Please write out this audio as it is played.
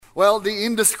Well, the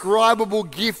indescribable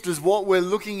gift is what we're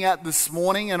looking at this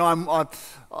morning, and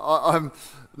I'm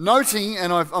noting,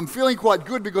 and I'm feeling quite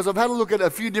good because I've had a look at a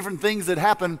few different things that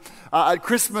happen at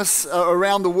Christmas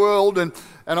around the world, and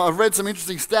I've read some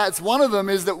interesting stats. One of them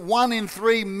is that 1 in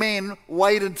 3 men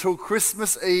wait until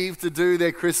Christmas Eve to do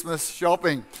their Christmas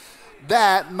shopping.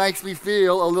 That makes me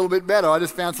feel a little bit better. I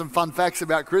just found some fun facts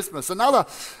about Christmas. Another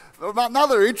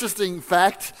interesting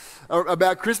fact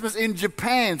about Christmas in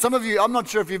Japan. Some of you, I'm not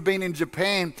sure if you've been in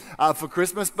Japan for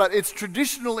Christmas, but it's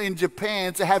traditional in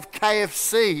Japan to have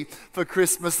KFC for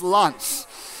Christmas lunch.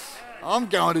 I'm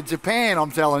going to Japan,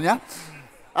 I'm telling you.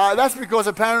 That's because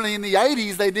apparently in the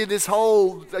 80s they did this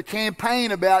whole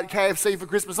campaign about KFC for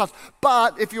Christmas lunch.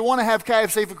 But if you want to have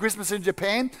KFC for Christmas in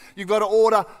Japan, you've got to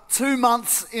order 2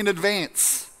 months in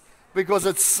advance because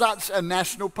it's such a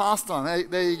national pastime. Hey,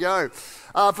 there you go.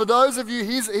 For those of you,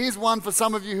 here's one for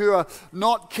some of you who are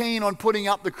not keen on putting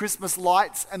up the Christmas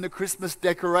lights and the Christmas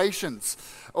decorations.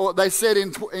 Or they said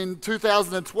in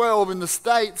 2012 in the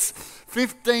States,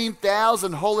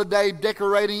 15,000 holiday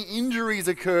decorating injuries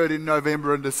occurred in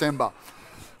November and December.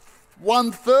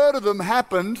 1/3 of them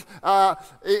happened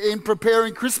in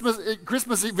preparing Christmas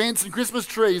events and Christmas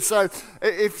trees. So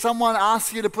if someone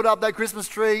asks you to put up that Christmas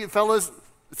tree, fellas,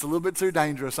 it's a little bit too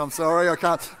dangerous. I'm sorry, I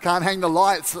can't hang the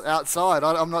lights outside.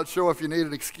 I'm not sure if you need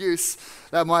an excuse.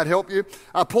 That might help you.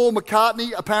 Paul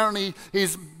McCartney, apparently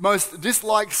his most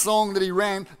disliked song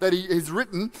that he's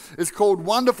written is called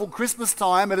Wonderful Christmas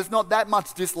Time, and it's not that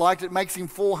much disliked. It makes him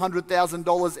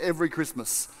 $400,000 every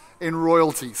Christmas in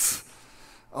royalties.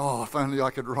 Oh, if only I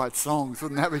could write songs.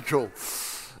 Wouldn't that be cool?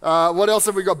 What else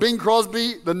have we got? Bing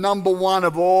Crosby, the number one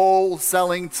of all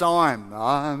selling time.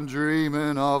 I'm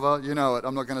dreaming of a... You know it.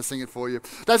 I'm not going to sing it for you.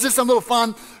 That's just some little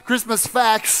fun Christmas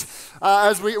facts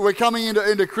as we're coming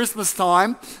into Christmas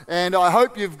time. And I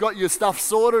hope you've got your stuff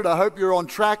sorted. I hope you're on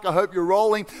track. I hope you're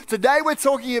rolling. Today we're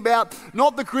talking about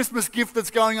not the Christmas gift that's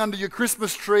going under your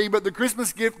Christmas tree, but the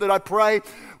Christmas gift that I pray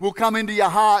will come into your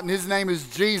heart, and his name is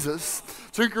Jesus.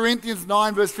 2 Corinthians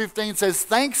 9 verse 15 says,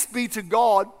 "Thanks be to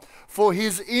God for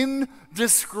his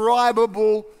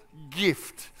indescribable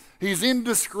gift." His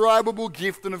indescribable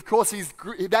gift, and of course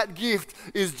that gift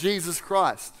is Jesus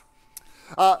Christ.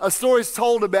 A story is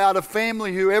told about a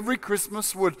family who every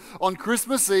Christmas on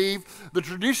Christmas Eve, the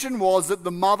tradition was that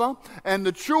the mother and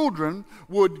the children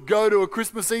would go to a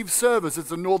Christmas Eve service.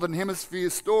 It's a Northern Hemisphere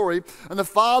story. And the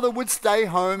father would stay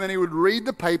home and he would read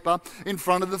the paper in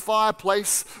front of the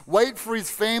fireplace, wait for his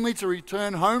family to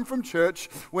return home from church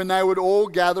when they would all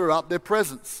gather up their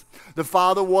presents. The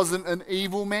father wasn't an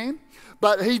evil man,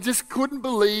 but he just couldn't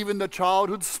believe in the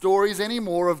childhood stories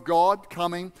anymore of God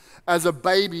coming as a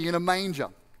baby in a manger.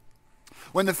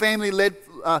 When the family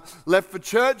left for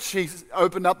church, he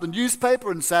opened up the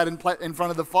newspaper and sat in front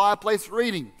of the fireplace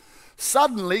reading.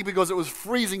 Suddenly, because it was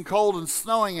freezing cold and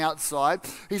snowing outside,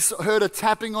 he heard a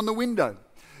tapping on the window.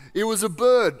 It was a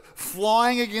bird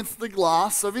flying against the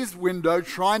glass of his window,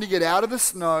 trying to get out of the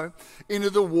snow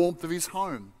into the warmth of his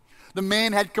home. The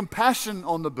man had compassion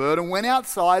on the bird and went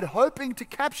outside hoping to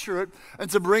capture it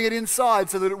and to bring it inside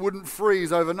so that it wouldn't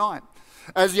freeze overnight.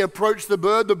 As he approached the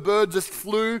bird just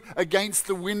flew against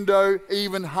the window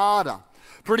even harder.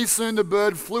 Pretty soon the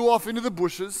bird flew off into the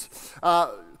bushes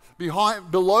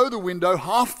below the window,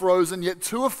 half frozen yet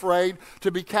too afraid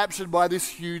to be captured by this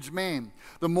huge man.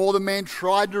 The more the man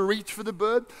tried to reach for the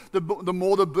bird, the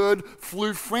more the bird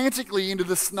flew frantically into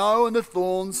the snow and the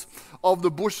thorns of the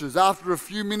bushes. After a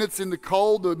few minutes in the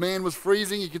cold, the man was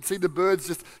freezing. You could see the birds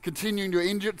just continuing to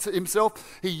injure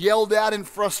himself. He yelled out in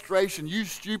frustration, "You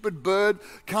stupid bird,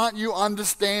 can't you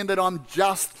understand that I'm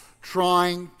just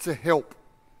trying to help?"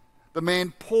 The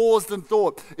man paused and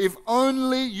thought, "If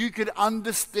only you could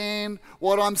understand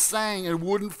what I'm saying and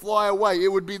wouldn't fly away,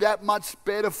 it would be that much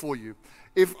better for you.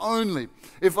 If only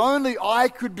I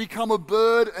could become a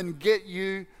bird and get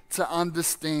you to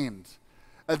understand."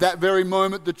 At that very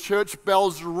moment, the church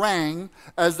bells rang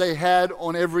as they had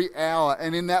on every hour.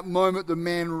 And in that moment, the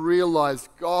man realized,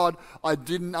 "God, I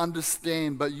didn't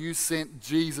understand, but you sent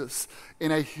Jesus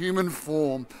in a human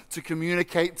form to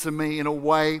communicate to me in a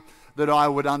way that I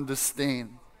would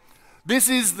understand." This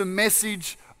is the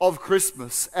message of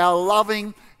Christmas. Our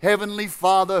loving Heavenly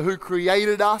Father who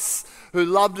created us, who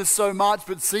loved us so much,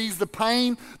 but sees the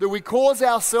pain that we cause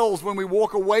ourselves when we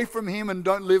walk away from Him and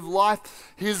don't live life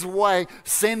His way,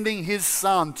 sending His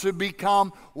Son to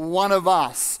become one of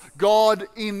us. God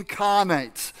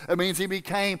incarnate. It means He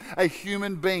became a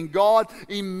human being. God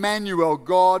Emmanuel,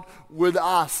 God with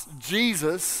us.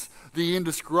 Jesus, the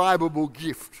indescribable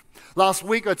gift. Last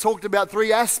week I talked about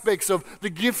 3 aspects of the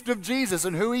gift of Jesus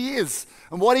and who he is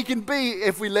and what he can be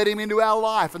if we let him into our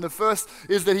life. And the first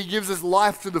is that he gives us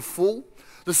life to the full.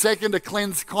 The second, a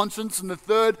cleansed conscience. And the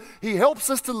third, he helps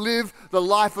us to live the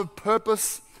life of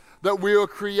purpose that we were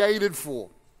created for.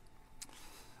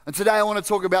 And today I want to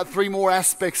talk about 3 more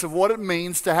aspects of what it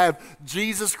means to have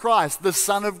Jesus Christ, the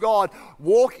Son of God,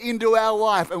 walk into our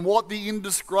life and what the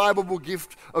indescribable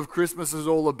gift of Christmas is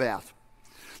all about.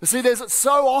 You see, there's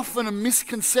so often a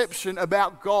misconception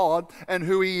about God and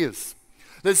who he is.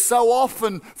 There's so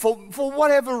often, for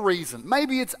whatever reason,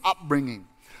 maybe it's upbringing,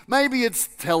 maybe it's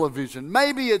television,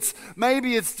 maybe it's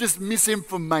just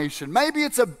misinformation, maybe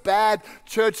it's a bad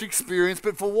church experience,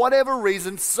 but for whatever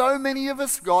reason, so many of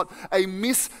us got a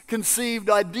misconceived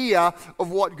idea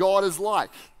of what God is like.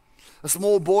 A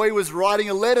small boy was writing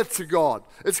a letter to God.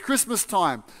 It's Christmas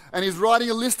time, and he's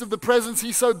writing a list of the presents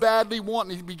he so badly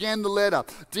wants, and he began the letter.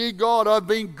 Dear God, I've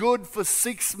been good for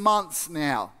 6 months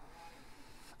now.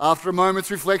 After a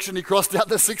moment's reflection, he crossed out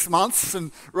the 6 months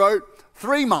and wrote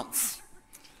 3 months.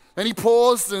 Then he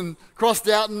paused and crossed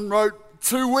out and wrote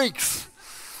 2 weeks.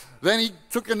 Then he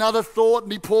took another thought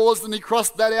and he paused and he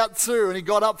crossed that out too. And he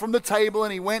got up from the table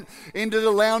and he went into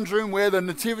the lounge room where the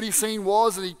nativity scene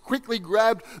was, and he quickly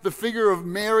grabbed the figure of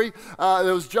Mary.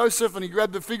 There was Joseph, and he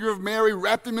grabbed the figure of Mary,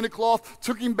 wrapped him in a cloth,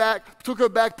 took her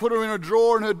back, put her in a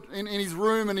drawer in his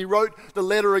room, and he wrote the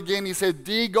letter again. He said,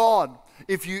 Dear God,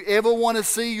 if you ever want to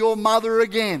see your mother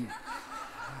again,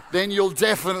 then you'll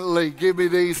definitely give me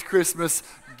these Christmas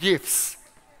gifts.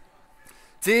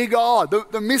 Dear God,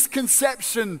 the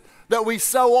misconception that we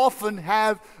so often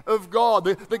have of God,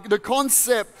 the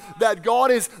concept that God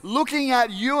is looking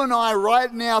at you and I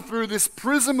right now through this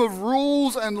prism of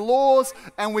rules and laws,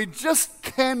 and we just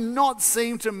cannot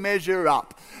seem to measure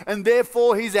up. And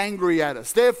therefore he's angry at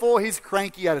us. Therefore he's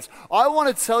cranky at us. I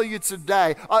want to tell you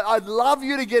today, I'd love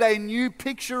you to get a new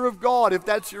picture of God if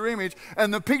that's your image.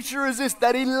 And the picture is this,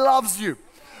 that he loves you,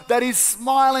 that he's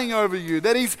smiling over you,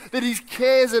 that he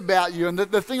cares about you. And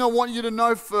the thing I want you to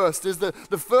know first is that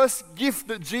the first gift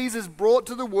that Jesus brought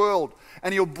to the world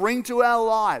and he'll bring to our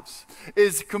lives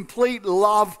is complete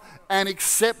love and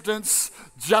acceptance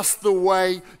just the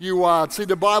way you are. See,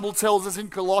 the Bible tells us in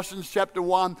Colossians chapter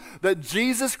 1 that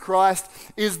Jesus Christ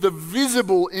is the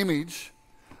visible image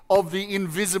of the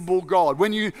invisible God.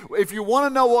 If you want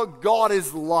to know what God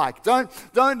is like, don't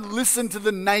listen to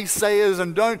the naysayers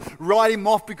and don't write him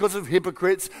off because of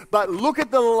hypocrites, but look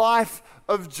at the life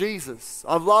of Jesus.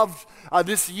 I've loved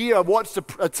this year, I watched a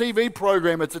TV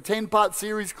program. It's a 10-part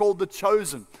series called The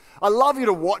Chosen. I love you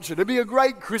to watch it. It'd be a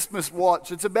great Christmas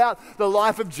watch. It's about the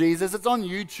life of Jesus. It's on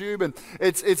YouTube, and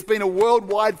it's been a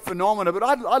worldwide phenomenon. But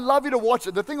I'd love you to watch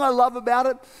it. The thing I love about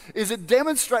it is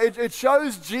it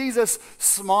shows Jesus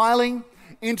smiling,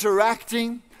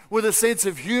 interacting with a sense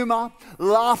of humor,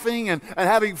 laughing and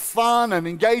having fun and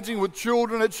engaging with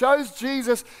children. It shows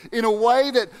Jesus in a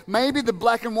way that maybe the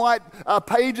black and white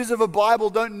pages of a Bible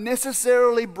don't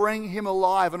necessarily bring him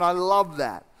alive, and I love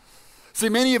that. See,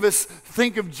 many of us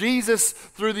think of Jesus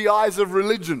through the eyes of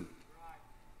religion.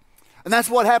 And that's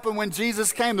what happened when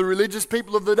Jesus came, the religious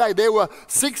people of the day. There were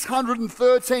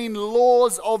 613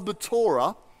 laws of the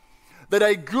Torah that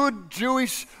a good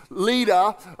Jewish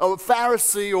leader, or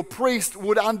Pharisee or priest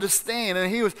would understand.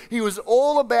 And he was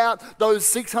all about those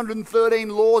 613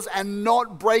 laws and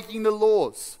not breaking the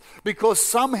laws, because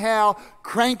somehow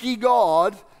cranky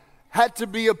God had to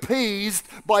be appeased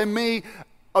by me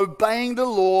obeying the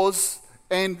laws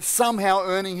and somehow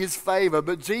earning his favor.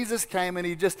 But Jesus came and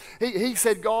he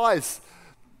said, guys,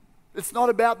 it's not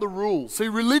about the rules. See,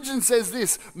 religion says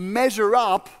this, measure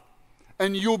up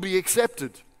and you'll be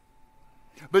accepted.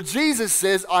 But Jesus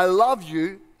says, I love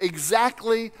you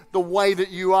exactly the way that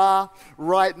you are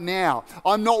right now.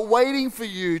 I'm not waiting for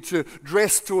you to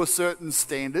dress to a certain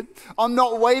standard. I'm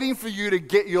not waiting for you to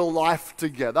get your life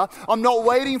together. I'm not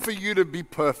waiting for you to be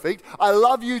perfect. I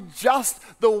love you just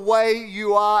the way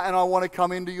you are, and I want to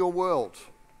come into your world.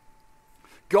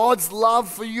 God's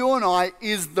love for you and I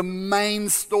is the main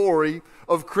story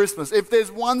of Christmas. If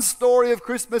there's one story of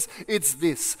Christmas, it's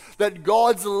this, that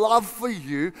God's love for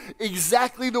you,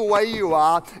 exactly the way you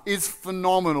are, is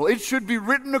phenomenal. It should be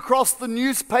written across the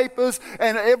newspapers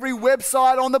and every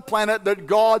website on the planet that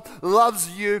God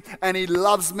loves you and he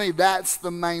loves me. That's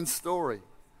the main story.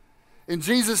 In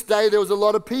Jesus' day, there was a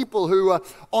lot of people who were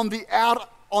on the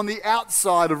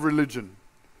outside of religion.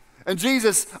 And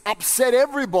Jesus upset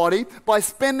everybody by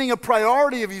spending a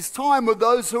priority of his time with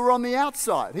those who were on the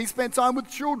outside. He spent time with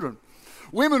children,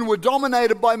 Women were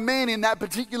dominated by men in that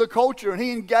particular culture, and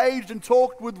he engaged and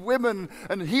talked with women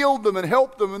and healed them and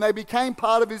helped them, and they became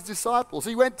part of his disciples.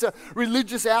 He went to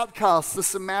religious outcasts, the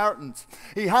Samaritans.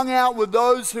 He hung out with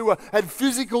those who had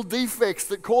physical defects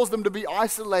that caused them to be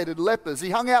isolated, lepers. He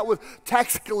hung out with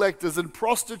tax collectors and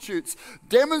prostitutes,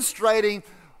 demonstrating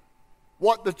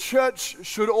what the church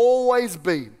should always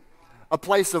be, a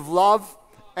place of love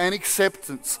and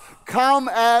acceptance. Come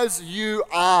as you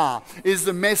are is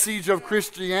the message of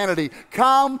Christianity.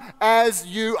 Come as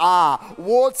you are.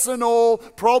 Warts and all,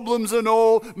 problems and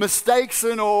all, mistakes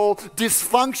and all,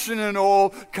 dysfunction and all.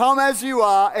 Come as you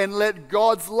are and let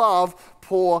God's love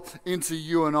pour into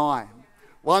you and I.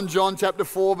 1 John chapter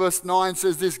 4 verse 9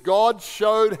 says this: God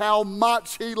showed how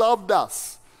much he loved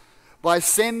us by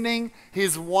sending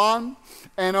his one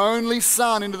and only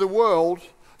Son into the world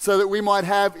so that we might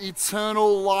have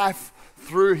eternal life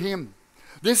through him.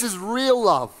 This is real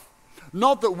love.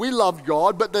 Not that we loved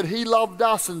God, but that he loved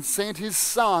us and sent his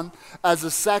Son as a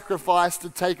sacrifice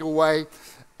to take away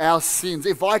our sins.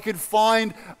 If I could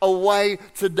find a way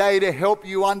today to help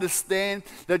you understand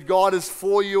that God is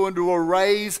for you and to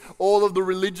erase all of the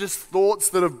religious thoughts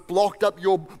that have blocked up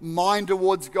your mind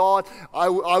towards God, I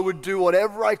would do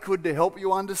whatever I could to help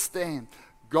you understand.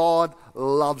 God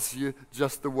loves you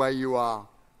just the way you are.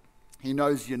 He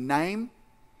knows your name.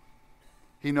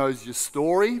 He knows your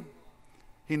story.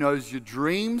 He knows your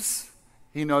dreams.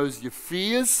 He knows your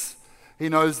fears. He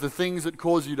knows the things that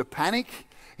cause you to panic.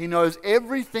 He knows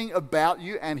everything about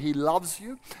you, and he loves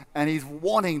you, and he's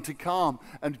wanting to come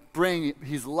and bring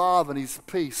his love and his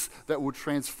peace that will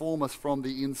transform us from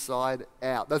the inside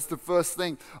out. That's the first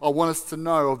thing I want us to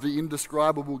know of the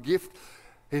indescribable gift,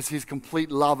 is his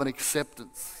complete love and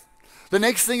acceptance. The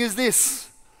next thing is this: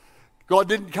 God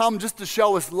didn't come just to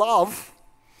show us love.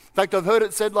 In fact, I've heard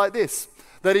it said like this,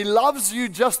 that he loves you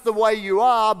just the way you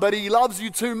are, but he loves you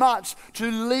too much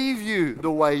to leave you the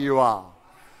way you are.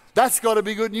 That's got to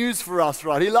be good news for us,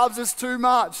 right? He loves us too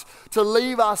much to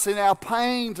leave us in our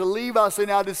pain, to leave us in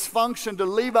our dysfunction, to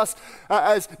leave us,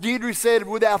 as Deirdre said,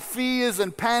 with our fears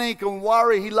and panic and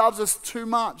worry. He loves us too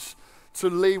much to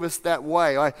leave us that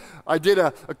way. I did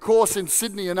a course in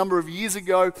Sydney a number of years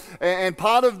ago, and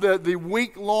part of the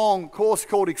week-long course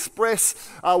called Express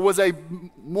was a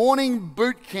morning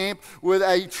boot camp with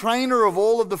a trainer of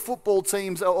all of the football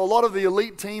teams, a lot of the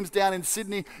elite teams down in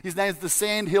Sydney. His name's the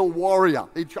Sandhill Warrior.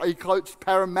 He coached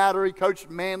Parramatta, he coached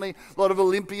Manly, a lot of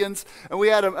Olympians, and we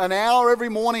had an hour every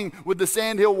morning with the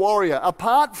Sandhill Warrior.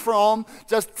 Apart from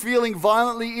just feeling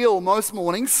violently ill most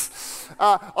mornings,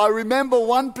 I remember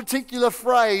one particular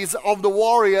phrase of the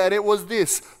Warrior, and it was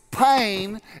this: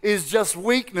 pain is just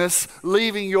weakness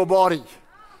leaving your body.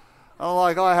 I'm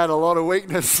like, I had a lot of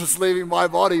weakness just leaving my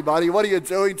body, buddy. What are you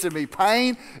doing to me?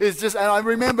 Pain is just, and I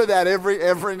remember that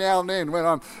every now and then when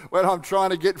I'm trying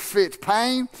to get fit.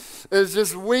 Pain is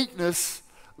just weakness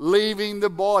leaving the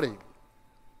body.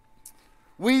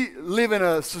 We live in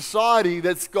a society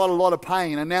that's got a lot of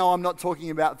pain, and now I'm not talking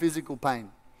about physical pain.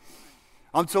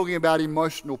 I'm talking about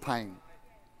emotional pain.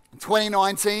 In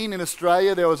 2019 in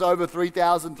Australia, there was over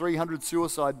 3,300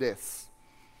 suicide deaths.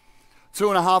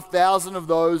 2,500 of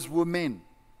those were men.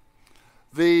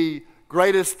 The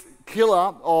greatest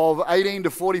killer of 18 to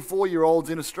 44-year-olds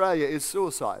in Australia is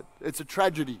suicide. It's a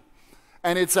tragedy,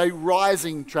 and it's a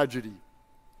rising tragedy.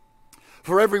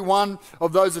 For every one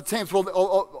of those attempts,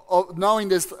 knowing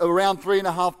there's around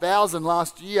 3,500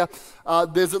 last year,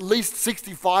 there's at least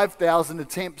 65,000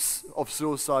 attempts of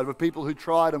suicide for people who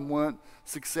tried and weren't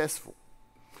successful.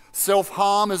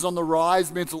 Self-harm is on the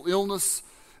rise, mental illness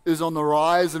is on the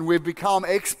rise, and we've become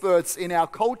experts in our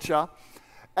culture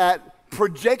at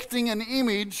projecting an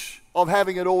image of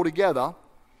having it all together,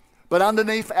 but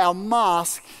underneath our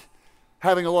mask,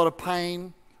 having a lot of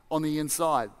pain on the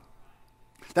inside.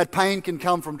 That pain can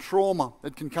come from trauma,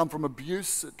 it can come from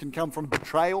abuse, it can come from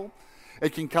betrayal,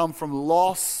 it can come from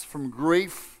loss, from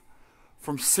grief,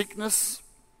 from sickness,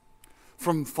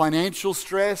 from financial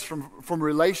stress, from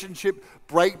relationship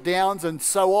breakdowns. And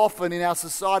so often in our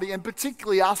society, and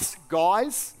particularly us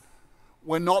guys,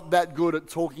 we're not that good at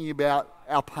talking about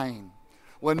our pain.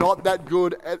 We're not that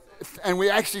good at, and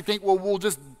we actually think, well, we'll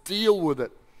just deal with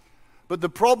it. But the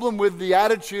problem with the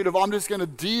attitude of I'm just going to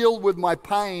deal with my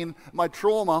pain, my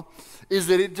trauma, is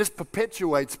that it just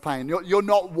perpetuates pain. You're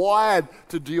not wired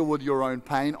to deal with your own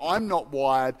pain. I'm not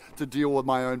wired to deal with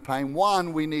my own pain.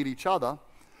 One, we need each other.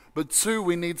 But two,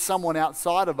 we need someone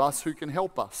outside of us who can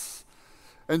help us.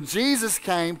 And Jesus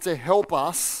came to help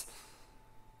us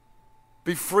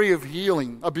be free of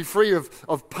healing, be free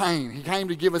of pain. He came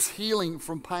to give us healing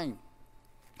from pain.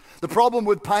 The problem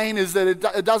with pain is that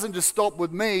it doesn't just stop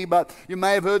with me, but you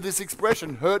may have heard this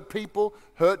expression, hurt people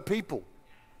hurt people.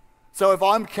 So if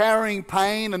I'm carrying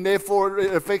pain and therefore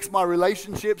it affects my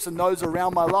relationships and those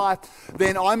around my life,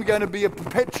 then I'm going to be a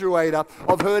perpetuator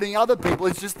of hurting other people.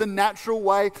 It's just the natural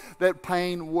way that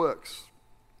pain works.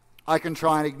 I can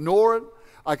try and ignore it.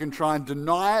 I can try and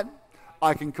deny it.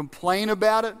 I can complain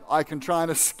about it. I can try and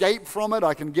escape from it.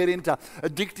 I can get into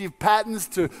addictive patterns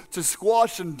to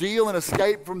squash and deal and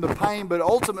escape from the pain. But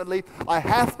ultimately, I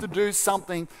have to do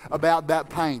something about that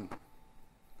pain.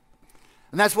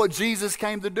 And that's what Jesus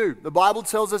came to do. The Bible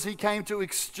tells us he came to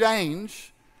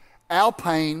exchange our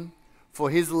pain for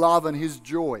his love and his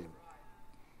joy.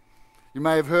 You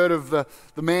may have heard of the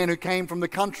man who came from the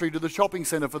country to the shopping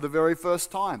center for the very first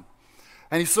time.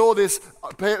 And he saw these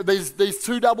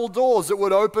two double doors that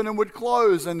would open and would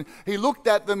close. And he looked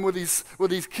at them with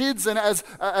his kids. And as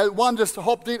one just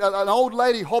hopped in, an old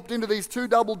lady hopped into these two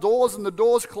double doors and the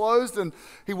doors closed. And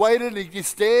he waited and he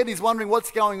stared. He's wondering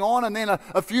what's going on. And then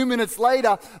a few minutes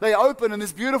later, they opened and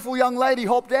this beautiful young lady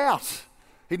hopped out.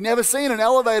 He'd never seen an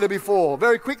elevator before.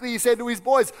 Very quickly, he said to his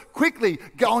boys, "Quickly,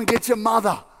 go and get your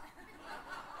mother."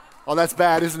 Oh, that's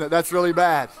bad, isn't it? That's really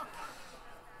bad.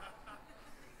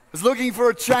 Is looking for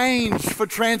a change, for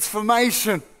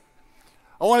transformation.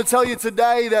 I want to tell you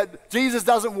today that Jesus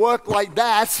doesn't work like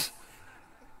that,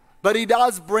 but he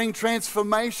does bring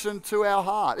transformation to our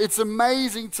heart. It's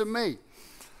amazing to me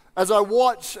as I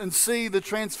watch and see the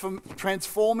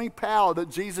transforming power that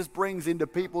Jesus brings into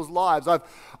people's lives.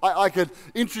 I could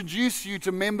introduce you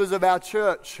to members of our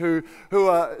church who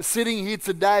are sitting here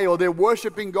today, or they're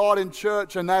worshiping God in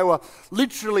church, and they were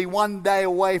literally one day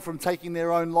away from taking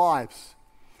their own lives.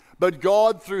 But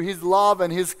God, through his love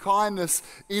and his kindness,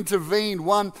 intervened.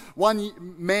 One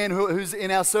man who's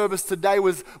in our service today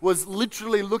was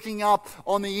literally looking up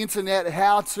on the internet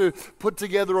how to put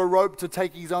together a rope to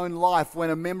take his own life when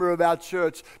a member of our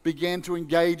church began to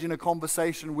engage in a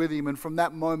conversation with him. And from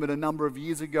that moment, a number of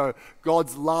years ago,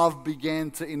 God's love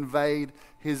began to invade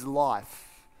his life.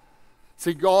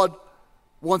 See, God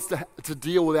wants to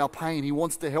deal with our pain. He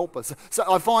wants to help us.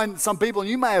 So I find some people,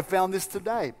 and you may have found this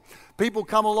today, people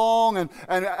come along and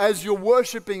as you're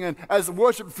worshiping and as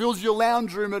worship fills your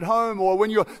lounge room at home, or when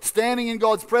you're standing in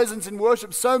God's presence in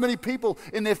worship, so many people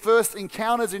in their first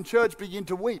encounters in church begin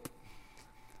to weep.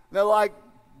 They're like,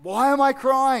 "Why am I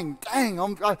crying? Dang."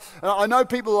 I know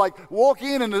people like walk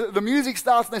in and the music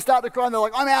starts and they start to cry and they're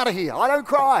like, "I'm out of here. I don't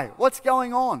cry. What's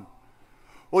going on?"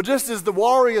 Or just as the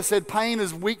warrior said, pain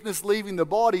is weakness leaving the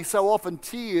body, so often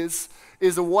tears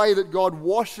is a way that God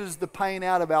washes the pain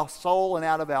out of our soul and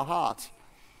out of our heart.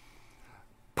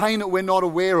 Pain that we're not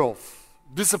aware of.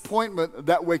 Disappointment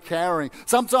that we're carrying.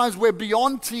 Sometimes we're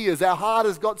beyond tears. Our heart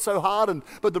has got so hardened.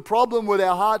 But the problem with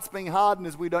our hearts being hardened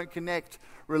is we don't connect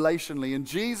relationally. And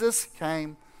Jesus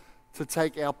came to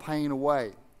take our pain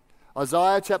away.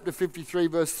 Isaiah chapter 53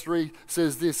 verse 3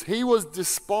 says this: "He was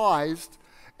despised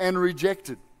and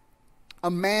rejected, a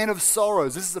man of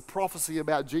sorrows." This is a prophecy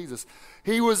about Jesus.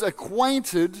 "He was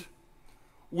acquainted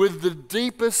with the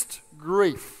deepest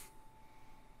grief.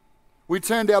 We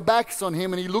turned our backs on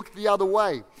him and he looked the other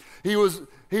way. He was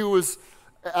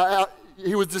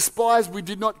despised, we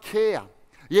did not care.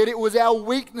 Yet it was our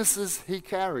weaknesses he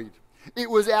carried.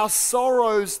 It was our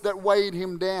sorrows that weighed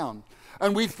him down.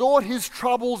 And we thought his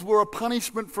troubles were a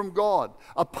punishment from God,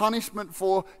 a punishment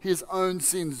for his own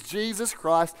sins." Jesus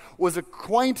Christ was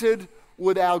acquainted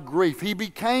with our grief. He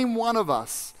became one of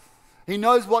us. He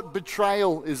knows what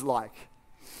betrayal is like.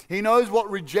 He knows what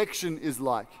rejection is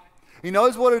like. He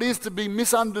knows what it is to be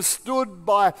misunderstood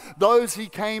by those he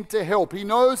came to help. He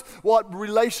knows what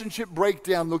relationship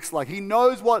breakdown looks like. He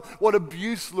knows what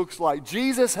abuse looks like.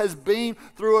 Jesus has been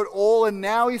through it all, and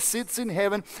now he sits in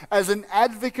heaven as an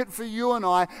advocate for you and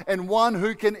I, and one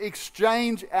who can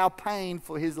exchange our pain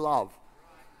for his love.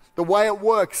 The way it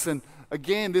works, and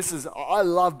again, I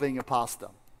love being a pastor.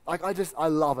 I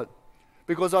love it.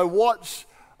 Because I watch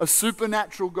a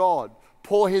supernatural God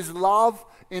pour his love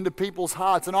into people's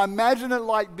hearts. And I imagine it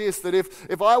like this, that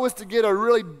if I was to get a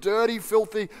really dirty,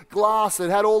 filthy glass that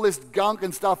had all this gunk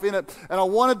and stuff in it, and I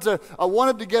wanted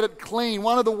to get it clean,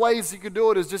 one of the ways you could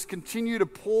do it is just continue to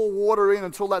pour water in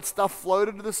until that stuff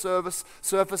floated to the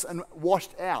surface and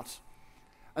washed out.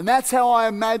 And that's how I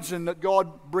imagine that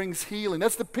God brings healing.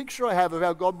 That's the picture I have of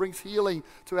how God brings healing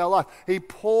to our life. He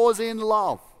pours in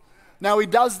love. Now he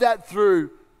does that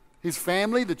through his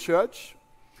family, the church.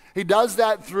 He does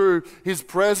that through his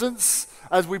presence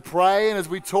as we pray and as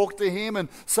we talk to him. And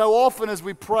so often as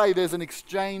we pray, there's an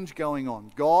exchange going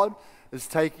on. God is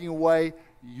taking away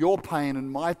your pain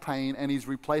and my pain, and he's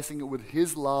replacing it with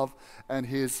his love and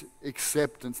his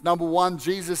acceptance. Number one,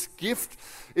 Jesus' gift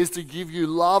is to give you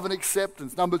love and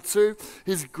acceptance. Number two,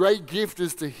 his great gift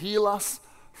is to heal us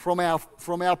from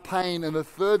our pain. And the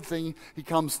third thing he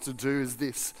comes to do is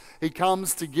this. He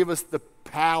comes to give us the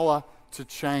power to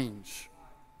change.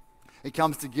 He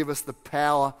comes to give us the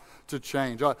power to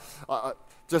change. I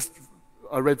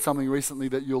read something recently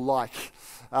that you'll like.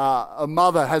 A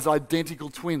mother has identical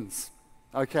twins.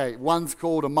 Okay, one's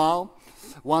called Amal,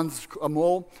 one's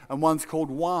Amal, and one's called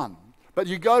Juan. But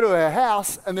you go to her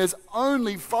house and there's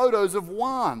only photos of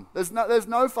Juan. There's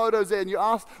no photos there. And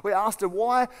we asked her,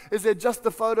 why is there just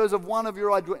the photos of one of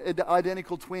your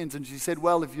identical twins? And she said,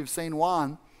 well, if you've seen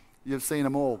one, you've seen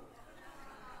them all.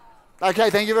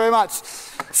 Okay, thank you very much.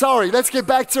 Sorry, let's get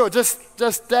back to it.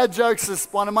 Just dad jokes is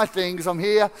one of my things. I'm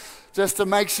here just to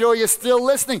make sure you're still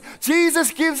listening.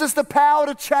 Jesus gives us the power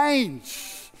to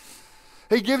change.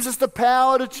 He gives us the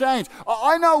power to change.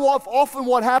 I know often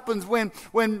what happens when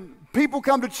people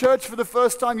come to church for the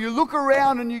first time. You look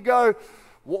around and you go,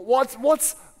 what's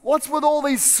with all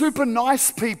these super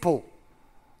nice people?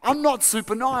 I'm not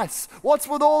super nice. What's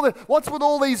with all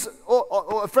these?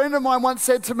 A friend of mine once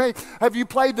said to me, have you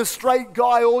played the straight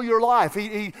guy all your life?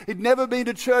 He'd never been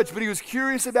to church, but he was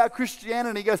curious about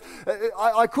Christianity. He goes,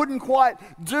 I couldn't quite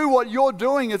do what you're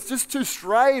doing. It's just too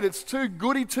straight. It's too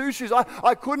goody two-shoes.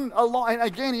 I couldn't align. And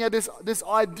again, he had this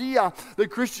idea that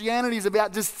Christianity is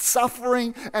about just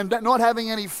suffering and not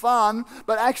having any fun.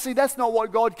 But actually, that's not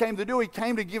what God came to do. He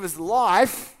came to give us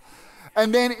life.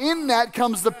 And then in that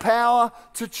comes the power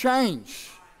to change.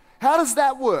 How does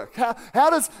that work? How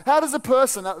does a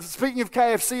person, speaking of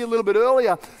KFC a little bit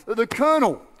earlier, the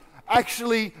Colonel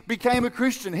actually became a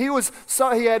Christian. He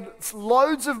had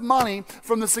loads of money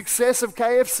from the success of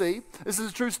KFC. This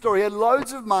is a true story. He had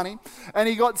loads of money, and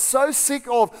he got so sick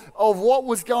of what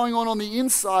was going on the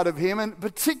inside of him, and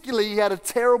particularly he had a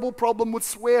terrible problem with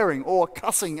swearing, or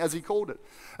cussing as he called it.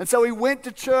 And so he went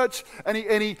to church, and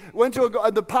he went to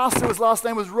the pastor, his last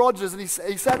name was Rogers, and he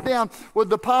sat down with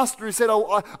the pastor. He said,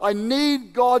 I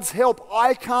need God's help.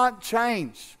 I can't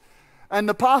change. And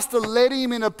the pastor led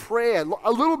him in a prayer,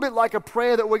 a little bit like a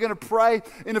prayer that we're going to pray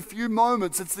in a few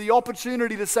moments. It's the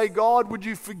opportunity to say, God, would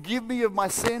you forgive me of my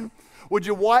sin? Would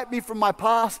you wipe me from my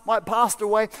past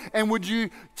away? And would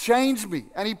you change me?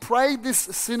 And he prayed this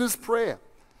sinner's prayer.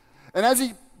 And as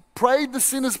he prayed the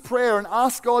sinner's prayer and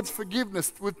asked God's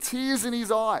forgiveness with tears in his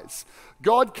eyes,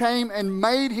 God came and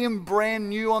made him brand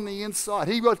new on the inside.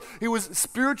 He was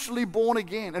spiritually born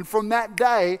again. And from that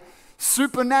day,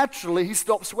 supernaturally, he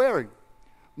stopped swearing.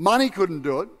 Money couldn't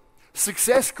do it.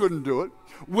 Success couldn't do it.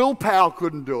 Willpower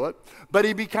couldn't do it. But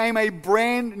he became a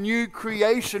brand new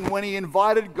creation when he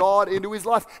invited God into his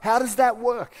life. How does that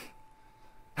work?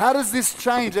 How does this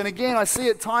change? And again, I see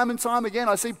it time and time again.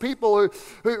 I see people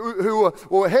who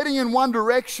were heading in one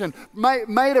direction,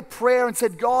 made a prayer and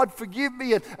said, God, forgive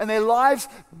me. And their lives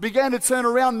began to turn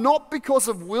around, not because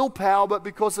of willpower, but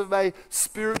because of a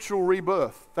spiritual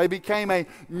rebirth. They became a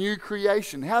new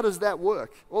creation. How does that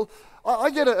work? Well,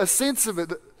 I get a sense of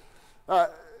it.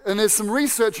 And there's some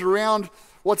research around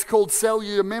what's called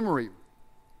cellular memory.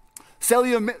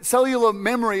 Cellular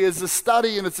memory is a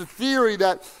study, and it's a theory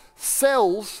that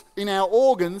cells in our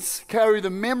organs carry the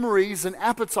memories and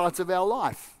appetites of our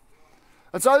life.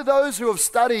 And so those who have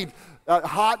studied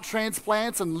heart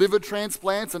transplants and liver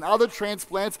transplants and other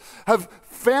transplants have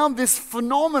found this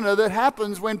phenomena that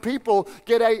happens when people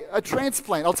get a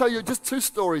transplant. I'll tell you just two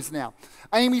stories now.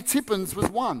 Amy Tippins was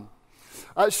one.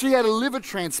 She had a liver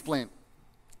transplant.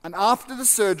 And after the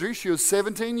surgery, she was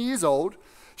 17 years old,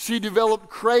 she developed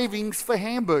cravings for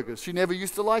hamburgers. She never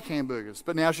used to like hamburgers,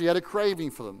 but now she had a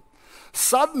craving for them.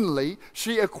 Suddenly,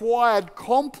 she acquired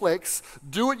complex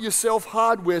do-it-yourself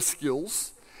hardware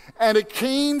skills and a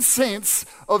keen sense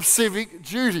of civic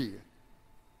duty.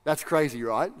 That's crazy,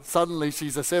 right? Suddenly,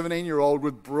 she's a 17-year-old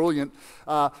with brilliant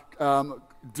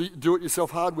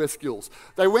do-it-yourself hardware skills.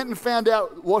 They went and found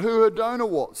out who her donor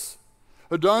was.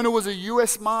 Her donor was a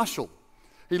U.S. Marshal.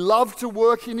 He loved to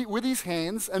work with his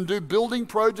hands and do building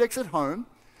projects at home.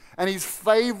 And his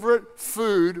favorite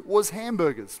food was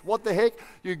hamburgers. What the heck?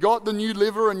 You got the new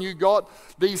liver and you got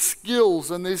these skills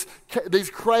and these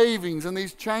cravings and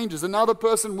these changes. Another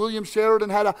person, William Sheridan,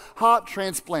 had a heart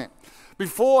transplant.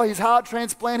 Before his heart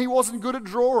transplant, he wasn't good at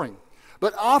drawing.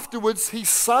 But afterwards, he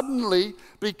suddenly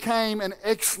became an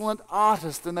excellent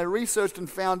artist. And they researched and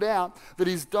found out that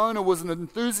his donor was an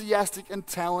enthusiastic and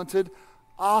talented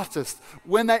artist.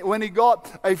 When he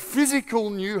got a physical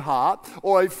new heart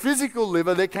or a physical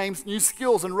liver, there came new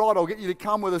skills. And Rod, I'll get you to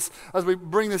come with us as we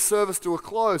bring this service to a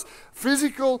close.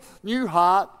 Physical new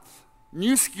heart,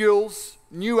 new skills,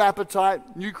 new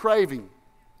appetite, new craving.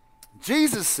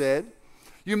 Jesus said,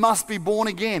 you must be born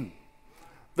again.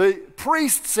 The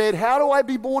priest said, how do I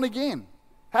be born again?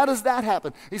 How does that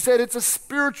happen? He said, it's a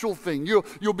spiritual thing.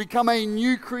 You'll become a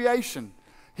new creation.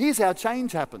 Here's how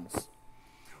change happens.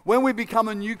 When we become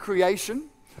a new creation,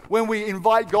 when we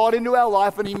invite God into our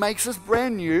life and He makes us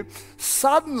brand new,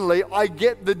 suddenly I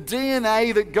get the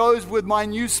DNA that goes with my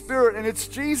new spirit, and it's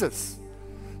Jesus.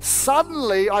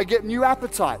 Suddenly I get new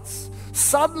appetites.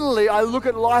 Suddenly I look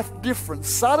at life different.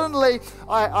 Suddenly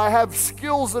I have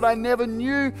skills that I never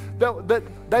knew that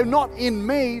they're not in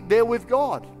me, they're with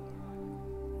God.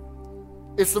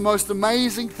 It's the most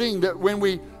amazing thing that when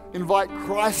we invite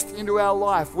Christ into our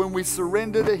life, when we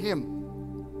surrender to Him,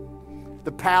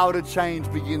 the power to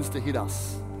change begins to hit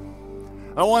us.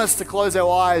 I want us to close our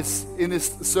eyes in this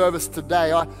service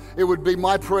today. It would be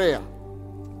my prayer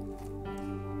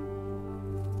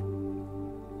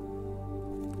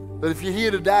that if you're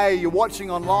here today, you're watching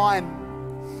online,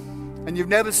 and you've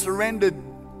never surrendered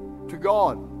to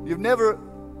God, you've never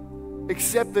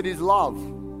accepted His love,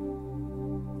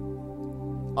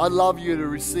 I'd love you to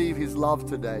receive His love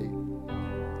today,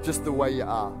 just the way you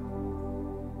are.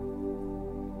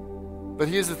 But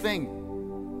here's the thing.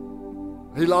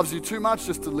 He loves you too much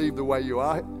just to leave the way you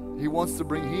are. He wants to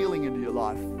bring healing into your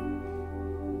life.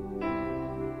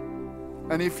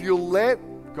 And if you'll let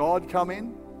God come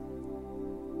in,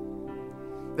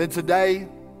 then today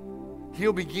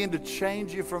He'll begin to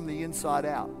change you from the inside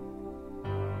out.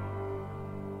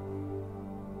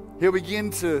 He'll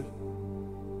begin to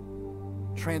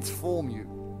transform you.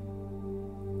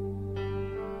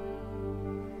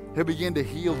 He'll begin to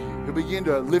heal you. He'll begin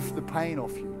to lift the pain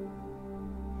off you.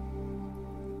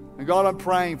 And God, I'm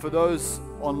praying for those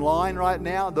online right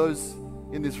now, those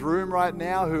in this room right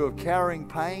now who are carrying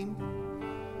pain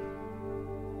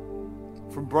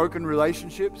from broken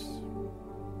relationships,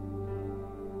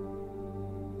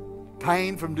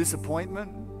 pain from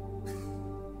disappointment,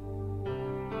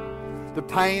 the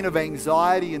pain of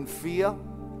anxiety and fear.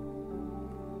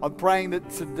 I'm praying that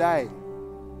today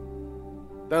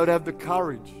they would have the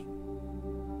courage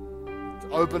to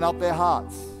open up their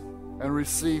hearts and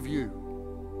receive you.